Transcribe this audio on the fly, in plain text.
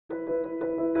The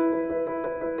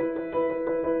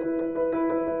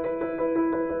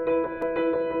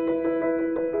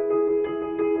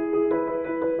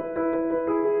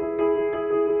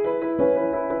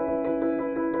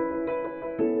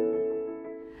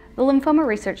Lymphoma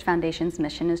Research Foundation's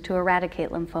mission is to eradicate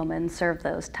lymphoma and serve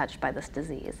those touched by this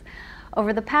disease.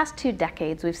 Over the past 2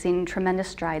 decades, we've seen tremendous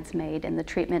strides made in the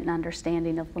treatment and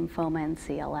understanding of lymphoma and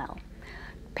CLL.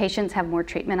 Patients have more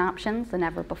treatment options than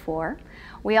ever before.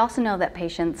 We also know that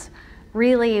patients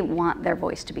really want their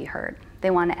voice to be heard. They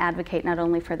want to advocate not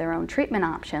only for their own treatment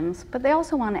options, but they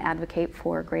also want to advocate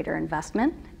for greater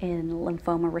investment in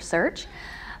lymphoma research.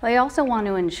 They also want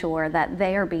to ensure that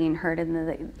they are being heard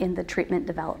in the treatment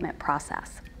development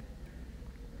process.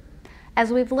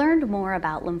 As we've learned more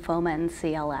about lymphoma and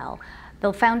CLL,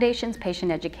 the Foundation's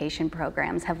patient education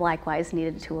programs have likewise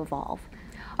needed to evolve.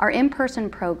 Our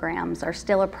in-person programs are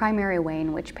still a primary way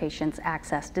in which patients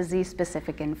access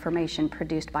disease-specific information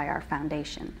produced by our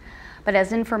foundation. But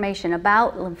as information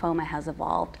about lymphoma has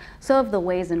evolved, so have the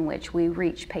ways in which we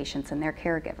reach patients and their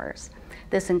caregivers.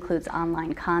 This includes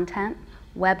online content,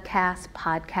 webcasts,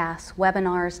 podcasts,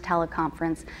 webinars,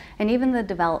 teleconference, and even the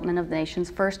development of the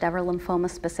nation's first ever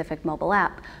lymphoma-specific mobile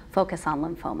app, Focus on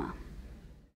Lymphoma.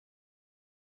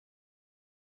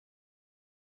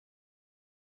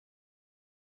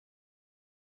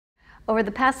 Over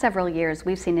the past several years,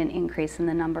 we've seen an increase in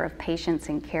the number of patients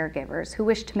and caregivers who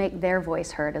wish to make their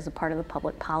voice heard as a part of the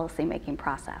public policy-making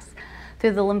process.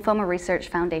 Through the Lymphoma Research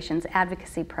Foundation's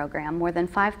Advocacy program, more than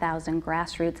 5,000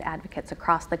 grassroots advocates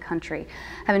across the country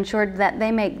have ensured that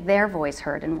they make their voice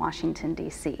heard in Washington,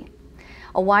 D.C.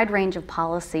 A wide range of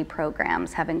policy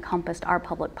programs have encompassed our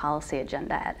public policy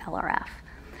agenda at LRF.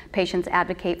 Patients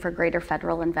advocate for greater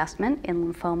federal investment in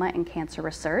lymphoma and cancer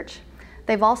research.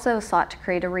 They've also sought to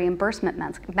create a reimbursement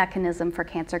mechanism for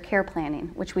cancer care planning,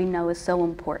 which we know is so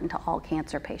important to all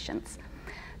cancer patients.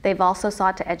 They've also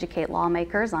sought to educate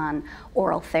lawmakers on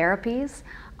oral therapies,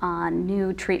 on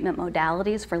new treatment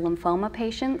modalities for lymphoma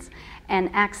patients, and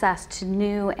access to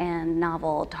new and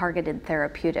novel targeted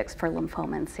therapeutics for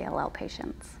lymphoma and CLL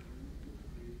patients.